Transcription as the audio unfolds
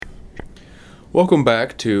Welcome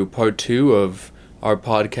back to part 2 of our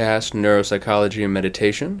podcast, Neuropsychology and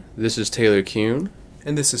Meditation. This is Taylor Kuhn.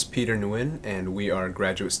 And this is Peter Nguyen, and we are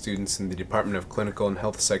graduate students in the Department of Clinical and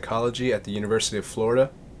Health Psychology at the University of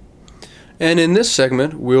Florida. And in this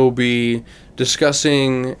segment, we'll be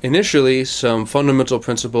discussing initially some fundamental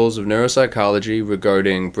principles of neuropsychology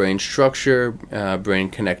regarding brain structure, brain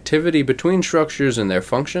connectivity between structures and their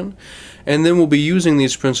function. And then we'll be using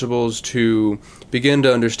these principles to begin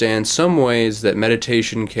to understand some ways that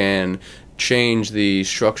meditation can change the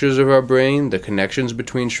structures of our brain, the connections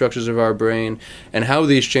between structures of our brain, and how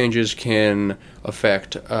these changes can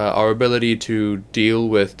affect our ability to deal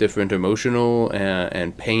with different emotional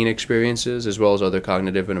and pain experiences, as well as other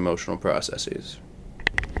cognitive and emotional processes.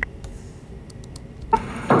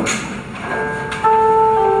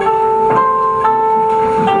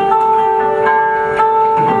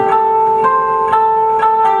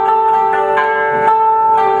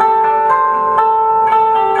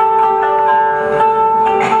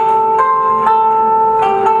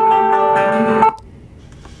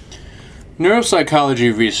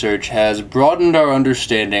 Neuropsychology research has broadened our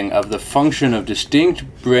understanding of the function of distinct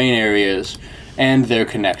brain areas and their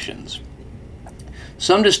connections.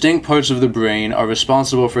 Some distinct parts of the brain are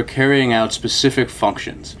responsible for carrying out specific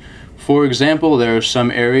functions. For example, there are some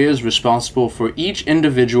areas responsible for each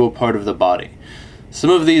individual part of the body. Some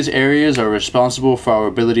of these areas are responsible for our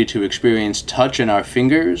ability to experience touch in our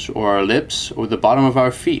fingers or our lips or the bottom of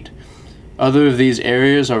our feet. Other of these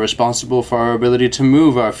areas are responsible for our ability to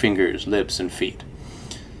move our fingers, lips, and feet.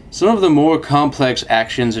 Some of the more complex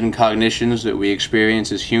actions and cognitions that we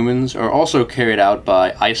experience as humans are also carried out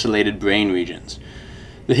by isolated brain regions.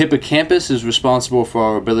 The hippocampus is responsible for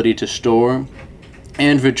our ability to store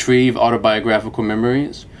and retrieve autobiographical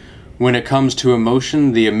memories. When it comes to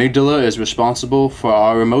emotion, the amygdala is responsible for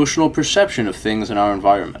our emotional perception of things in our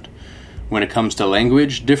environment. When it comes to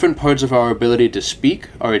language, different parts of our ability to speak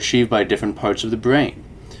are achieved by different parts of the brain.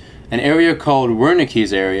 An area called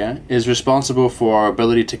Wernicke's area is responsible for our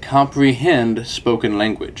ability to comprehend spoken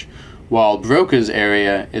language, while Broca's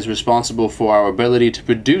area is responsible for our ability to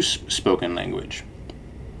produce spoken language.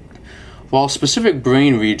 While specific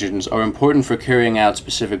brain regions are important for carrying out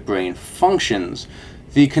specific brain functions,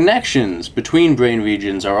 the connections between brain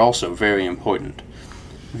regions are also very important.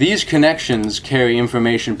 These connections carry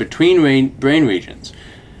information between brain regions.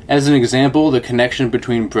 As an example, the connection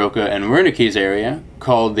between Broca and Wernicke's area,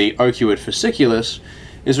 called the arcuate fasciculus,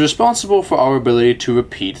 is responsible for our ability to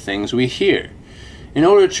repeat things we hear. In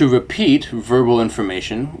order to repeat verbal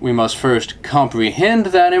information, we must first comprehend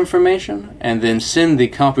that information, and then send the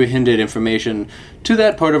comprehended information to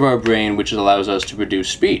that part of our brain which allows us to produce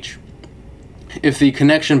speech. If the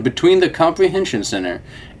connection between the comprehension center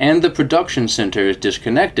and the production center is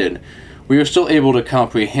disconnected, we are still able to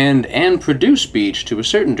comprehend and produce speech to a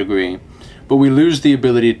certain degree, but we lose the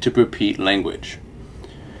ability to repeat language.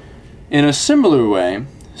 In a similar way,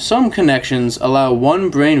 some connections allow one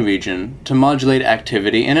brain region to modulate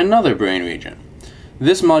activity in another brain region.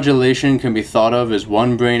 This modulation can be thought of as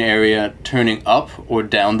one brain area turning up or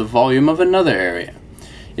down the volume of another area.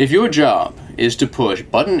 If your job is to push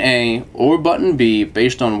button A or button B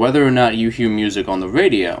based on whether or not you hear music on the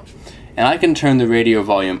radio, and I can turn the radio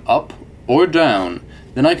volume up or down,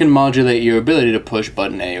 then I can modulate your ability to push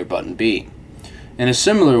button A or button B. In a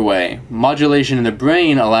similar way, modulation in the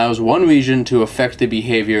brain allows one region to affect the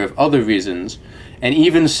behavior of other regions, and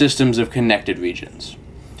even systems of connected regions.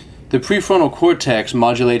 The prefrontal cortex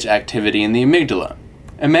modulates activity in the amygdala.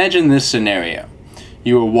 Imagine this scenario.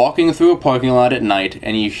 You are walking through a parking lot at night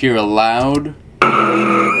and you hear a loud...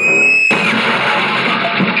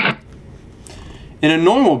 In a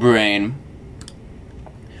normal brain,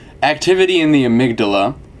 activity in the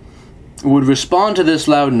amygdala would respond to this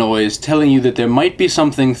loud noise, telling you that there might be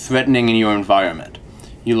something threatening in your environment.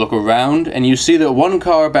 You look around and you see that one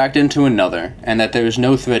car backed into another and that there is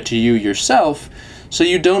no threat to you yourself, so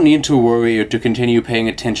you don't need to worry or to continue paying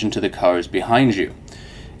attention to the cars behind you.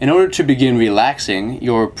 In order to begin relaxing,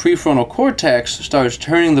 your prefrontal cortex starts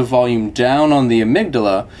turning the volume down on the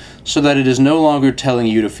amygdala so that it is no longer telling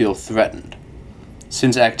you to feel threatened.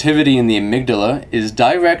 Since activity in the amygdala is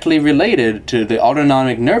directly related to the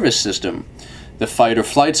autonomic nervous system, the fight or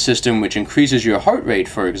flight system which increases your heart rate,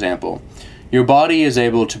 for example, your body is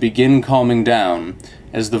able to begin calming down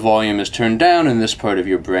as the volume is turned down in this part of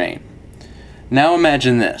your brain. Now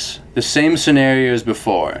imagine this, the same scenario as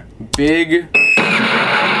before. Big...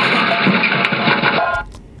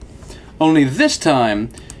 Only this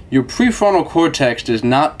time, your prefrontal cortex does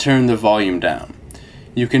not turn the volume down.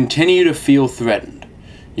 You continue to feel threatened.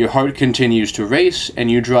 Your heart continues to race,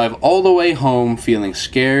 and you drive all the way home feeling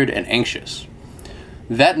scared and anxious.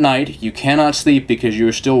 That night, you cannot sleep because you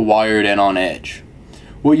are still wired and on edge.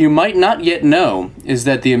 What you might not yet know is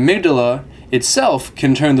that the amygdala itself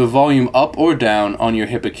can turn the volume up or down on your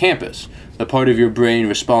hippocampus, the part of your brain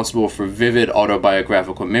responsible for vivid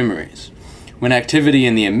autobiographical memories. When activity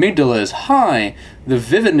in the amygdala is high, the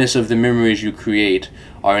vividness of the memories you create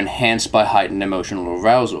are enhanced by heightened emotional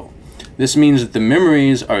arousal. This means that the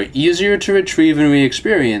memories are easier to retrieve and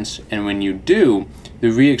re-experience, and when you do, the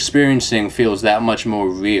re-experiencing feels that much more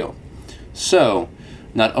real. So,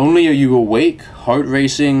 not only are you awake, heart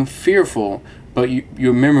racing, fearful, but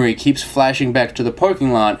your memory keeps flashing back to the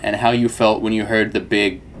parking lot and how you felt when you heard the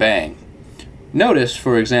big bang. Notice,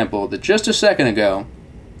 for example, that just a second ago,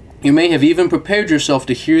 you may have even prepared yourself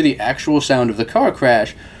to hear the actual sound of the car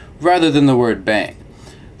crash rather than the word bang.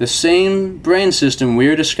 The same brain system we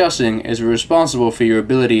are discussing is responsible for your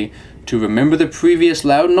ability to remember the previous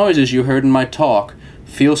loud noises you heard in my talk,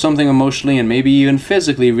 feel something emotionally and maybe even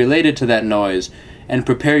physically related to that noise, and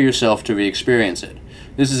prepare yourself to re-experience it.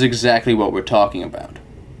 This is exactly what we're talking about.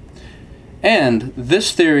 And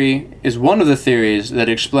this theory is one of the theories that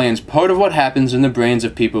explains part of what happens in the brains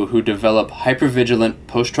of people who develop hypervigilant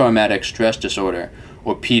post-traumatic stress disorder,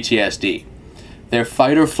 or PTSD. Their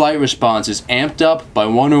fight or flight response is amped up by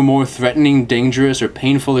one or more threatening, dangerous, or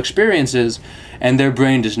painful experiences, and their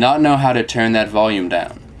brain does not know how to turn that volume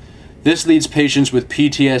down. This leads patients with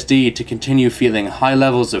PTSD to continue feeling high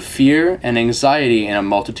levels of fear and anxiety in a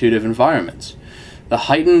multitude of environments. The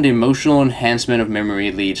heightened emotional enhancement of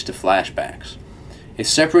memory leads to flashbacks. A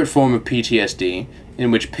separate form of PTSD, in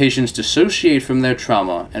which patients dissociate from their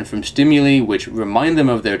trauma and from stimuli which remind them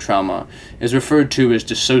of their trauma, is referred to as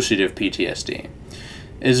dissociative PTSD.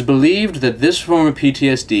 It is believed that this form of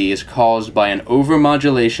PTSD is caused by an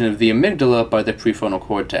overmodulation of the amygdala by the prefrontal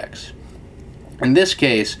cortex. In this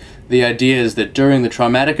case, the idea is that during the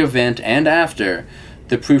traumatic event and after,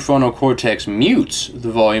 the prefrontal cortex mutes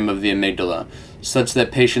the volume of the amygdala, such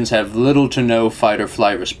that patients have little to no fight or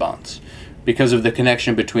flight response. Because of the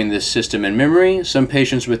connection between this system and memory, some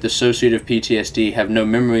patients with dissociative PTSD have no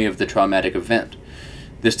memory of the traumatic event.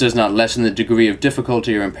 This does not lessen the degree of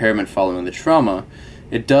difficulty or impairment following the trauma.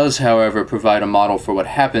 It does, however, provide a model for what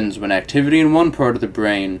happens when activity in one part of the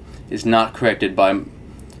brain is not correctly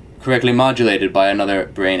modulated by another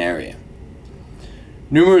brain area.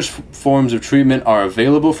 Numerous forms of treatment are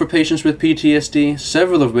available for patients with PTSD,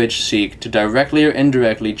 several of which seek to directly or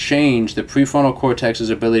indirectly change the prefrontal cortex's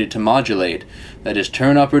ability to modulate, that is,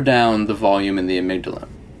 turn up or down the volume in the amygdala.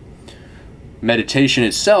 Meditation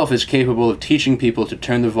itself is capable of teaching people to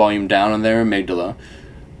turn the volume down on their amygdala,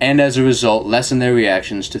 and as a result, lessen their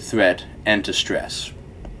reactions to threat and to stress.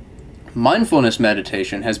 Mindfulness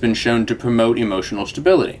meditation has been shown to promote emotional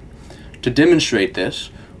stability. To demonstrate this,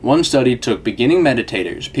 one study took beginning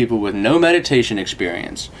meditators, people with no meditation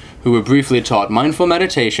experience, who were briefly taught mindful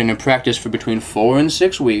meditation and practiced for between 4 and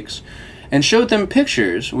 6 weeks, and showed them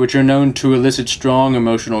pictures which are known to elicit strong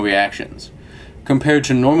emotional reactions. Compared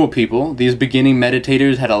to normal people, these beginning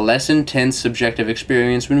meditators had a less intense subjective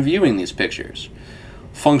experience when viewing these pictures.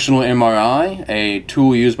 Functional MRI, a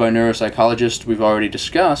tool used by neuropsychologists we've already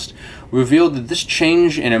discussed, revealed that this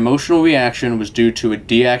change in emotional reaction was due to a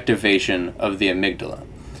deactivation of the amygdala.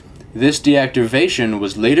 This deactivation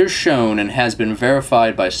was later shown and has been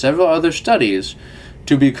verified by several other studies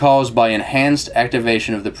to be caused by enhanced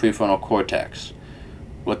activation of the prefrontal cortex.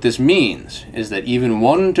 What this means is that even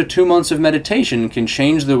 1 to 2 months of meditation can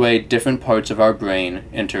change the way different parts of our brain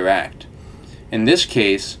interact. In this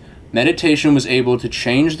case, meditation was able to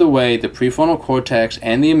change the way the prefrontal cortex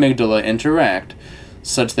and the amygdala interact,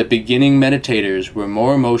 such that beginning meditators were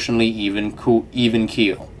more emotionally even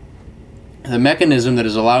keel. The mechanism that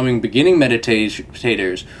is allowing beginning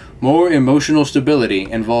meditators more emotional stability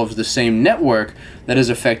involves the same network that is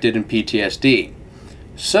affected in PTSD.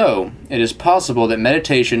 So, it is possible that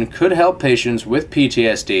meditation could help patients with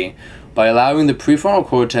PTSD by allowing the prefrontal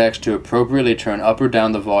cortex to appropriately turn up or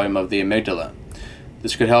down the volume of the amygdala.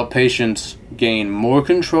 This could help patients gain more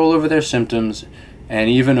control over their symptoms and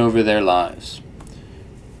even over their lives.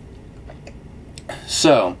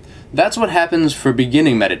 So, that's what happens for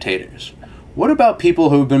beginning meditators. What about people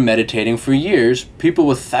who have been meditating for years, people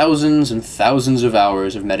with thousands and thousands of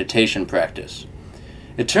hours of meditation practice?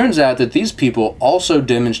 It turns out that these people also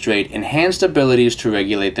demonstrate enhanced abilities to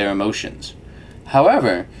regulate their emotions.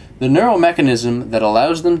 However, the neural mechanism that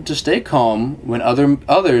allows them to stay calm when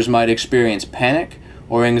others might experience panic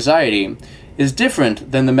or anxiety is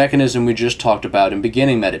different than the mechanism we just talked about in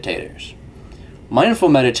beginning meditators. Mindful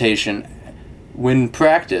meditation, when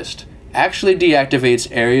practiced, actually deactivates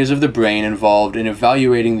areas of the brain involved in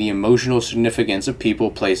evaluating the emotional significance of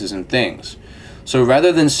people, places, and things. So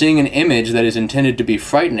rather than seeing an image that is intended to be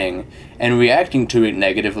frightening and reacting to it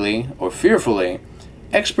negatively or fearfully,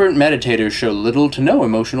 expert meditators show little to no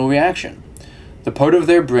emotional reaction. The part of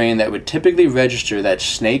their brain that would typically register that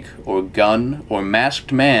snake or gun or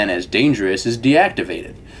masked man as dangerous is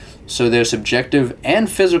deactivated, so their subjective and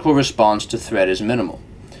physical response to threat is minimal.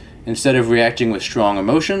 Instead of reacting with strong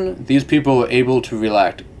emotion, these people are able to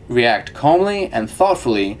react calmly and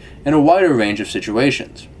thoughtfully in a wider range of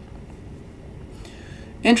situations.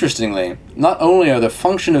 Interestingly, not only are the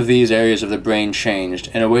function of these areas of the brain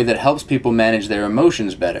changed in a way that helps people manage their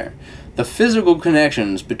emotions better, the physical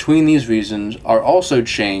connections between these regions are also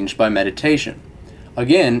changed by meditation.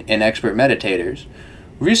 Again, in expert meditators,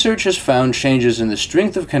 research has found changes in the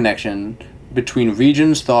strength of connection between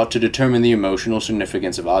regions thought to determine the emotional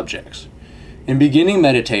significance of objects. In beginning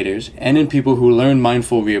meditators, and in people who learn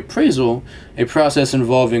mindful reappraisal, a process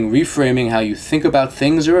involving reframing how you think about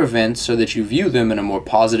things or events so that you view them in a more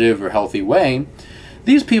positive or healthy way,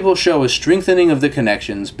 these people show a strengthening of the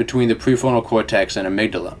connections between the prefrontal cortex and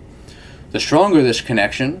amygdala. The stronger this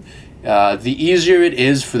connection, the easier it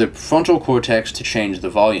is for the frontal cortex to change the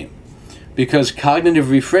volume. Because cognitive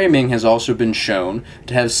reframing has also been shown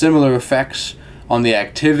to have similar effects on the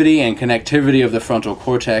activity and connectivity of the frontal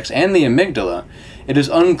cortex and the amygdala, it is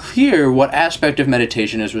unclear what aspect of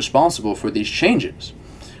meditation is responsible for these changes.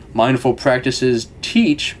 Mindful practices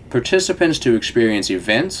teach participants to experience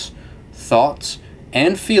events, thoughts,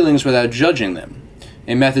 and feelings without judging them,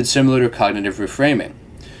 a method similar to cognitive reframing.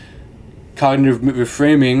 Cognitive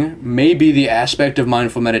reframing may be the aspect of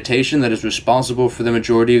mindful meditation that is responsible for the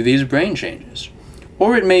majority of these brain changes.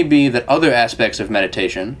 Or it may be that other aspects of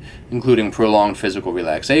meditation, including prolonged physical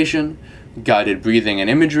relaxation, guided breathing and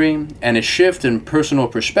imagery, and a shift in personal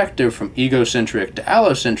perspective from egocentric to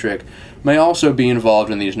allocentric, may also be involved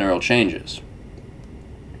in these neural changes.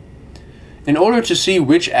 In order to see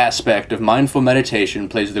which aspect of mindful meditation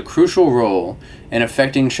plays the crucial role in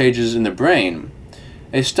affecting changes in the brain,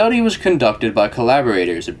 a study was conducted by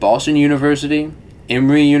collaborators at Boston University,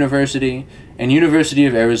 Emory University, and University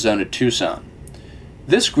of Arizona Tucson.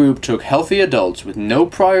 This group took healthy adults with no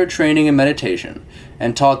prior training in meditation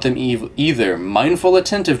and taught them either mindful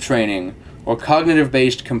attentive training or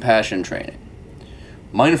cognitive-based compassion training.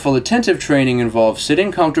 Mindful attentive training involves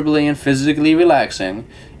sitting comfortably and physically relaxing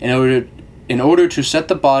in order to set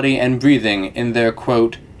the body and breathing in their,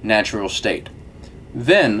 quote, natural state.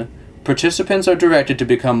 Then, participants are directed to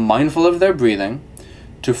become mindful of their breathing,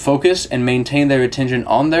 to focus and maintain their attention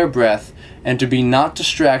on their breath, and to be not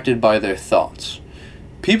distracted by their thoughts.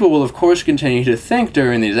 People will of course continue to think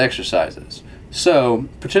during these exercises, so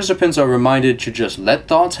participants are reminded to just let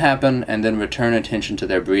thoughts happen and then return attention to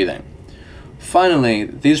their breathing. Finally,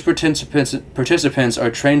 these participants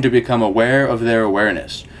are trained to become aware of their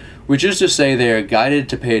awareness, which is to say they are guided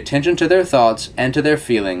to pay attention to their thoughts and to their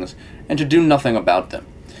feelings and to do nothing about them.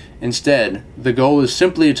 Instead, the goal is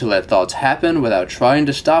simply to let thoughts happen without trying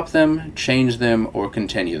to stop them, change them, or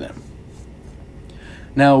continue them.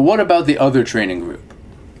 Now, what about the other training group?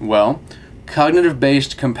 Well,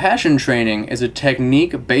 cognitive-based compassion training is a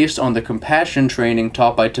technique based on the compassion training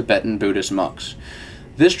taught by Tibetan Buddhist monks.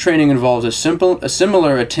 This training involves a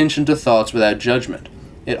similar attention to thoughts without judgment.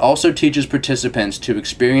 It also teaches participants to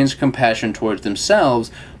experience compassion towards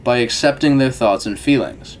themselves by accepting their thoughts and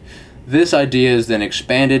feelings. This idea is then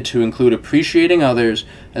expanded to include appreciating others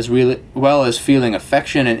as well as feeling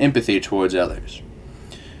affection and empathy towards others.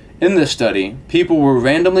 In this study, people were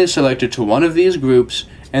randomly selected to one of these groups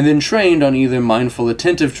and then trained on either mindful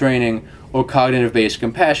attentive training or cognitive-based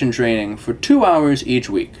compassion training for 2 hours each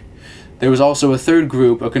week. There was also a third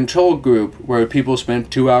group, a control group, where people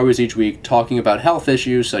spent 2 hours each week talking about health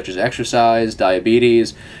issues such as exercise,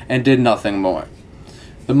 diabetes, and did nothing more.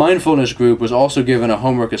 The mindfulness group was also given a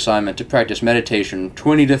homework assignment to practice meditation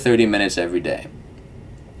 20 to 30 minutes every day.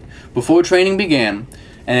 Before training began,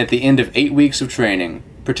 and at the end of 8 weeks of training,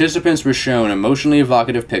 participants were shown emotionally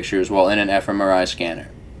evocative pictures while in an fMRI scanner.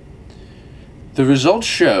 The results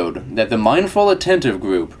showed that the mindful attentive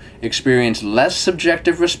group experienced less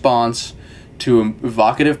subjective response to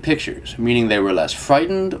evocative pictures, meaning they were less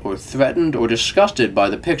frightened or threatened or disgusted by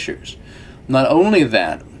the pictures. Not only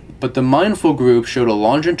that, but the mindful group showed a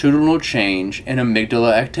longitudinal change in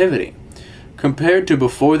amygdala activity. Compared to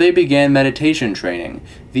before they began meditation training,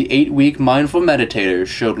 the 8-week mindful meditators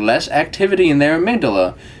showed less activity in their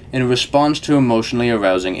amygdala in response to emotionally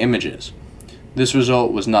arousing images. This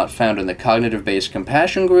result was not found in the cognitive-based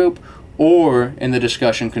compassion group or in the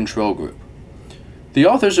discussion control group. The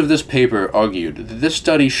authors of this paper argued that this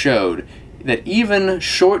study showed that even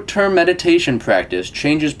short-term meditation practice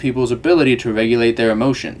changes people's ability to regulate their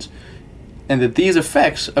emotions, and that these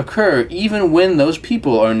effects occur even when those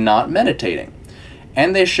people are not meditating.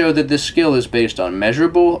 And they show that this skill is based on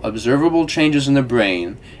measurable, observable changes in the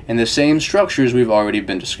brain and the same structures we've already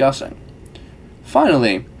been discussing.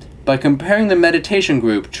 Finally, by comparing the meditation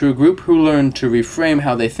group to a group who learned to reframe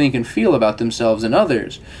how they think and feel about themselves and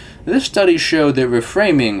others, this study showed that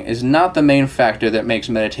reframing is not the main factor that makes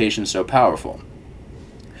meditation so powerful.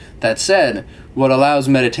 That said, what allows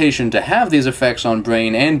meditation to have these effects on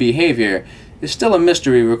brain and behavior is still a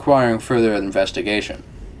mystery requiring further investigation.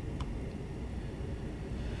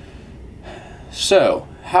 So,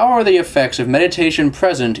 how are the effects of meditation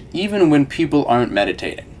present even when people aren't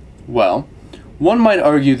meditating? Well, one might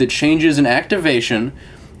argue that changes in activation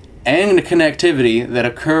and connectivity that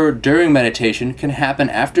occur during meditation can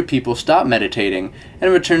happen after people stop meditating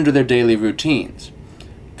and return to their daily routines.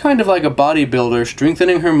 Kind of like a bodybuilder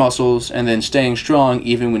strengthening her muscles and then staying strong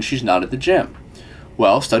even when she's not at the gym.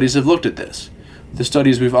 Well, studies have looked at this. The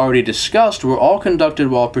studies we've already discussed were all conducted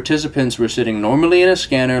while participants were sitting normally in a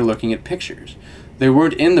scanner looking at pictures. They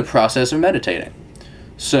weren't in the process of meditating.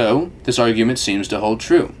 So, this argument seems to hold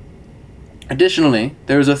true. Additionally,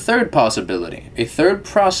 there is a third possibility, a third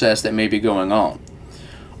process that may be going on.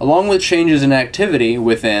 Along with changes in activity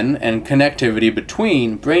within and connectivity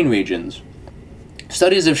between brain regions,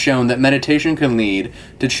 studies have shown that meditation can lead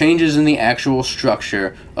to changes in the actual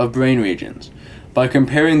structure of brain regions. By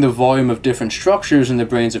comparing the volume of different structures in the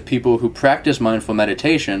brains of people who practice mindful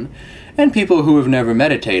meditation and people who have never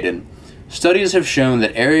meditated, studies have shown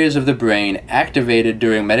that areas of the brain activated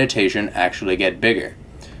during meditation actually get bigger.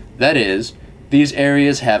 That is, these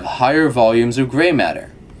areas have higher volumes of gray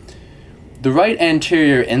matter. The right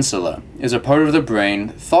anterior insula is a part of the brain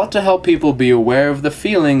thought to help people be aware of the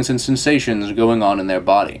feelings and sensations going on in their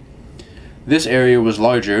body. This area was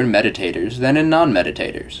larger in meditators than in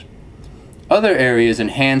non-meditators. Other areas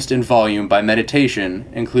enhanced in volume by meditation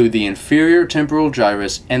include the inferior temporal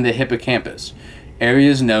gyrus and the hippocampus,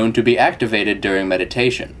 areas known to be activated during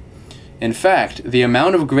meditation. In fact, the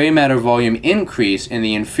amount of gray matter volume increase in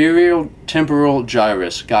the inferior temporal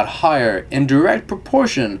gyrus got higher in direct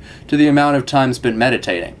proportion to the amount of time spent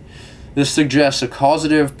meditating. This suggests a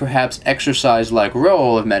causative, perhaps exercise-like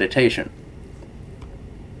role of meditation.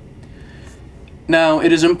 Now,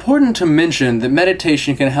 it is important to mention that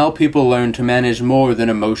meditation can help people learn to manage more than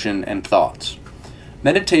emotion and thoughts.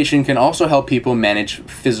 Meditation can also help people manage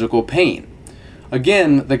physical pain.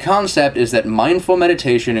 Again, the concept is that mindful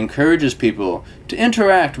meditation encourages people to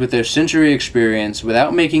interact with their sensory experience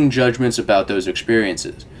without making judgments about those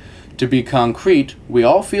experiences. To be concrete, we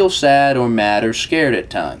all feel sad or mad or scared at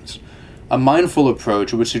times. A mindful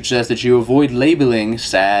approach would suggest that you avoid labeling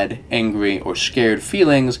sad, angry, or scared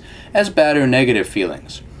feelings as bad or negative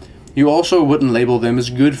feelings. You also wouldn't label them as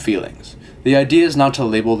good feelings. The idea is not to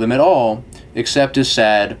label them at all, except as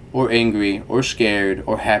sad, or angry, or scared,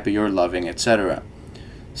 or happy, or loving, etc.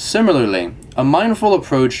 Similarly, a mindful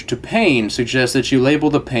approach to pain suggests that you label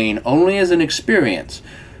the pain only as an experience,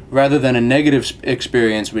 rather than a negative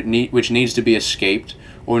experience which needs to be escaped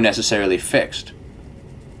or necessarily fixed.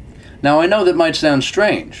 Now, I know that might sound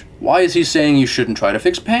strange. Why is he saying you shouldn't try to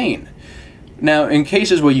fix pain? Now, in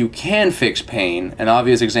cases where you can fix pain, an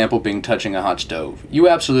obvious example being touching a hot stove, you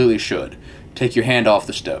absolutely should. Take your hand off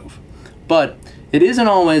the stove. But it isn't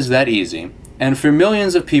always that easy, and for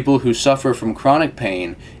millions of people who suffer from chronic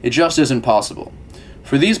pain, it just isn't possible.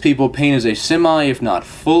 For these people, pain is a semi, if not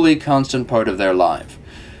fully, constant part of their life.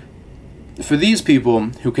 For these people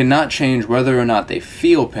who cannot change whether or not they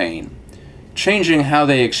feel pain, changing how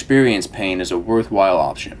they experience pain is a worthwhile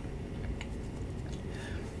option.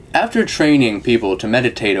 After training people to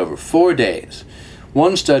meditate over 4 days,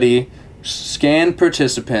 one study scanned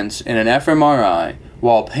participants in an fMRI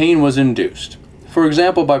while pain was induced, for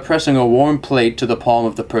example by pressing a warm plate to the palm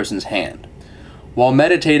of the person's hand. While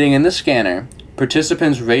meditating in the scanner,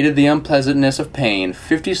 participants rated the unpleasantness of pain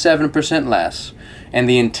 57% less, and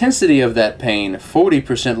the intensity of that pain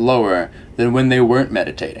 40% lower than when they weren't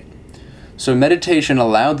meditating. So meditation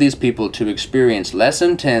allowed these people to experience less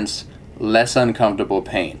intense, less uncomfortable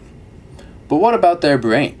pain. But what about their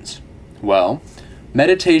brains? Well,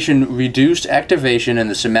 meditation reduced activation in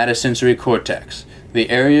the somatosensory cortex, the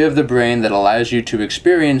area of the brain that allows you to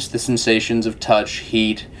experience the sensations of touch,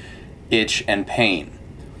 heat, itch, and pain.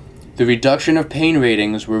 The reduction of pain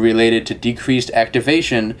ratings were related to decreased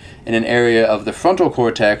activation in an area of the frontal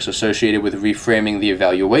cortex associated with reframing the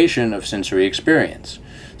evaluation of sensory experience,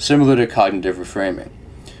 similar to cognitive reframing.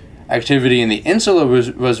 Activity in the insula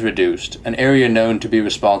was reduced, an area known to be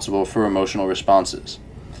responsible for emotional responses.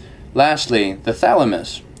 Lastly, the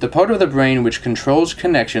thalamus, the part of the brain which controls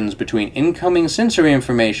connections between incoming sensory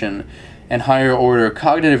information and higher order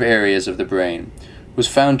cognitive areas of the brain was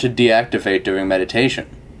found to deactivate during meditation.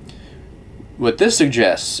 What this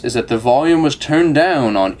suggests is that the volume was turned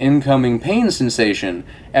down on incoming pain sensation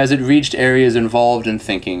as it reached areas involved in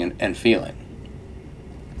thinking and feeling.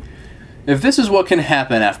 If this is what can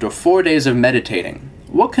happen after 4 days of meditating,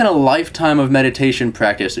 what can a lifetime of meditation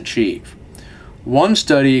practice achieve? One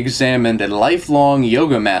study examined a lifelong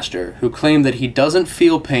yoga master who claimed that he doesn't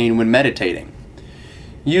feel pain when meditating.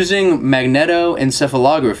 Using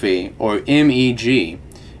magnetoencephalography, or MEG,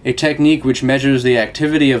 a technique which measures the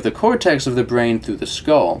activity of the cortex of the brain through the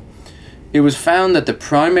skull, it was found that the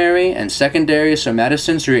primary and secondary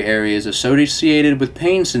somatosensory areas associated with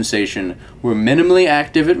pain sensation were minimally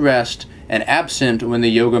active at rest and absent when the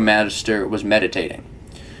yoga master was meditating.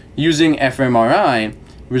 Using fMRI,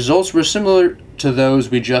 results were similar to those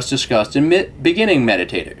we just discussed in beginning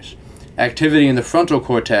meditators. Activity in the frontal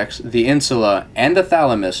cortex, the insula, and the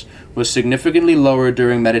thalamus was significantly lower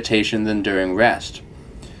during meditation than during rest.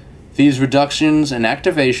 These reductions in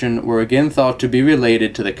activation were again thought to be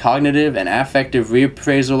related to the cognitive and affective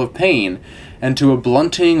reappraisal of pain and to a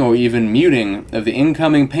blunting or even muting of the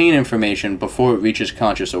incoming pain information before it reaches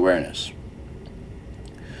conscious awareness.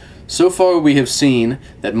 So far, we have seen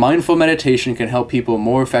that mindful meditation can help people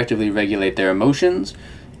more effectively regulate their emotions,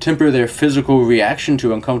 temper their physical reaction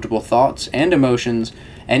to uncomfortable thoughts and emotions,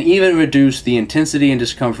 and even reduce the intensity and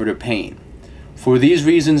discomfort of pain. For these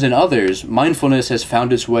reasons and others, mindfulness has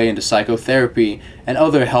found its way into psychotherapy and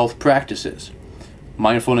other health practices.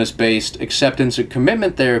 Mindfulness-based acceptance and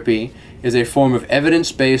commitment therapy is a form of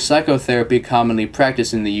evidence-based psychotherapy commonly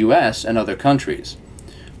practiced in the U.S. and other countries.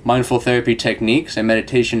 Mindful therapy techniques and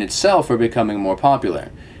meditation itself are becoming more popular,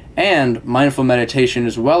 and mindful meditation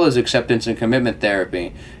as well as acceptance and commitment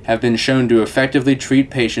therapy have been shown to effectively treat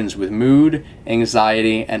patients with mood,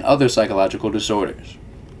 anxiety, and other psychological disorders.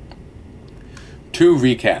 To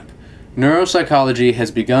recap, neuropsychology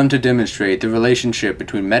has begun to demonstrate the relationship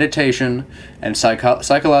between meditation and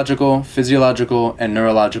psychological, physiological, and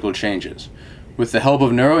neurological changes. With the help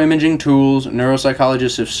of neuroimaging tools,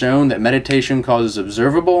 neuropsychologists have shown that meditation causes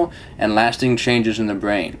observable and lasting changes in the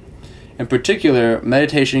brain. In particular,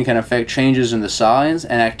 meditation can affect changes in the size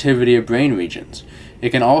and activity of brain regions. It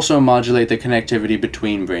can also modulate the connectivity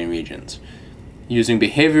between brain regions. Using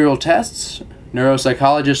behavioral tests,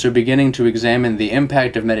 neuropsychologists are beginning to examine the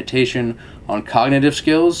impact of meditation on cognitive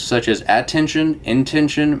skills such as attention,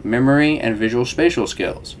 intention, memory, and visual spatial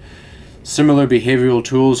skills. Similar behavioral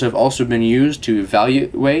tools have also been used to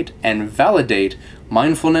evaluate and validate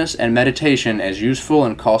mindfulness and meditation as useful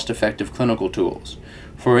and cost-effective clinical tools.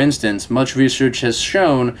 For instance, much research has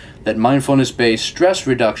shown that mindfulness-based stress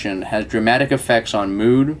reduction has dramatic effects on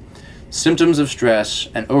mood, symptoms of stress,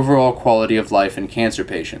 and overall quality of life in cancer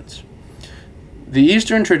patients. The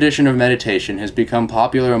Eastern tradition of meditation has become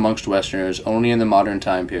popular amongst Westerners only in the modern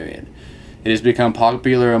time period. It has become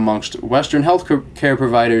popular amongst Western health care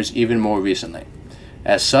providers even more recently.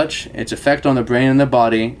 As such, its effect on the brain and the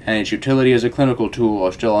body, and its utility as a clinical tool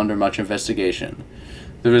are still under much investigation.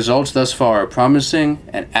 The results thus far are promising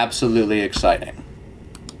and absolutely exciting.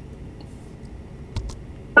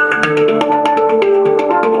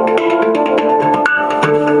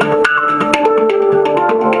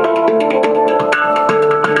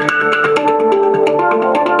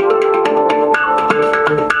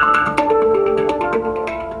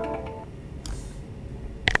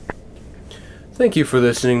 Thank you for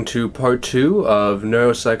listening to part 2 of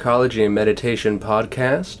Neuropsychology and Meditation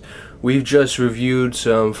podcast. We've just reviewed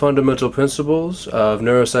some fundamental principles of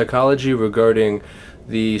neuropsychology regarding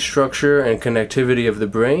the structure and connectivity of the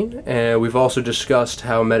brain, and we've also discussed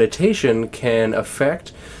how meditation can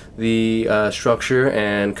affect the structure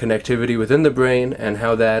and connectivity within the brain and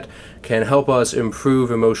how that can help us improve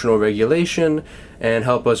emotional regulation and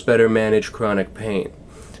help us better manage chronic pain.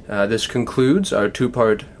 This concludes our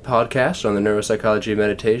 2-part podcast on the neuropsychology of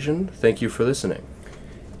meditation. Thank you for listening.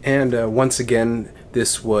 And once again,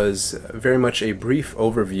 this was very much a brief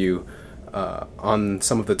overview on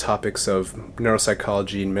some of the topics of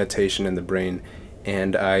neuropsychology and meditation in the brain.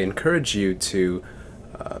 And I encourage you to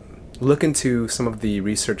look into some of the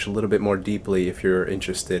research a little bit more deeply if you're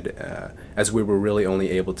interested, as we were really only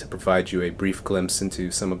able to provide you a brief glimpse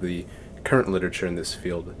into some of the current literature in this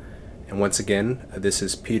field. And once again, this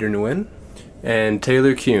is Peter Nguyen and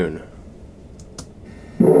Taylor Kuhn.